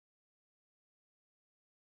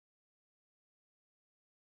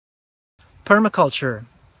Permaculture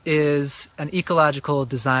is an ecological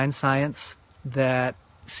design science that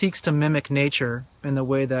seeks to mimic nature in the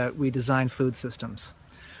way that we design food systems.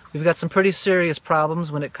 We've got some pretty serious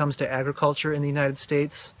problems when it comes to agriculture in the United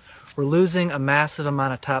States. We're losing a massive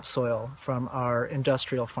amount of topsoil from our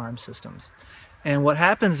industrial farm systems. And what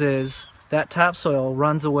happens is that topsoil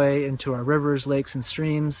runs away into our rivers, lakes, and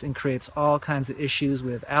streams and creates all kinds of issues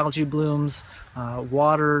with algae blooms,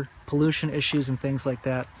 water pollution issues, and things like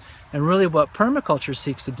that. And really what permaculture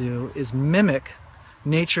seeks to do is mimic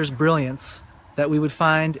nature's brilliance that we would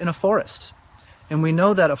find in a forest. And we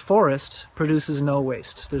know that a forest produces no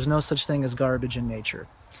waste. There's no such thing as garbage in nature.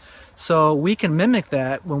 So we can mimic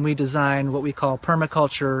that when we design what we call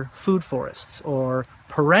permaculture food forests or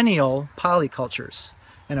perennial polycultures.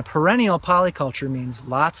 And a perennial polyculture means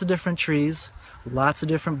lots of different trees, lots of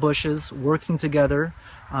different bushes working together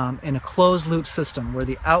in a closed loop system where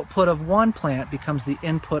the output of one plant becomes the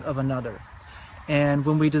input of another. And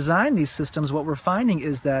when we design these systems, what we're finding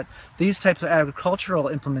is that these types of agricultural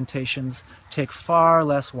implementations take far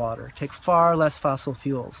less water, take far less fossil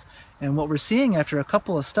fuels. And what we're seeing after a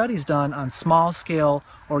couple of studies done on small-scale,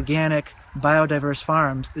 organic, biodiverse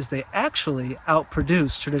farms is they actually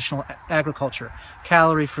outproduce traditional agriculture,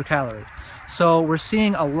 calorie for calorie. So we're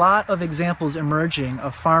seeing a lot of examples emerging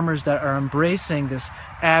of farmers that are embracing this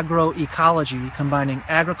agroecology, combining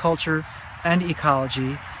agriculture and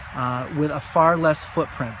ecology with a far less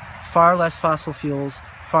footprint, far less fossil fuels,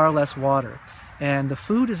 far less water. And the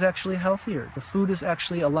food is actually healthier. The food is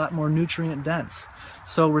actually a lot more nutrient dense.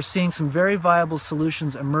 So we're seeing some very viable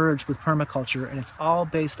solutions emerge with permaculture, and it's all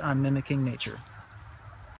based on mimicking nature.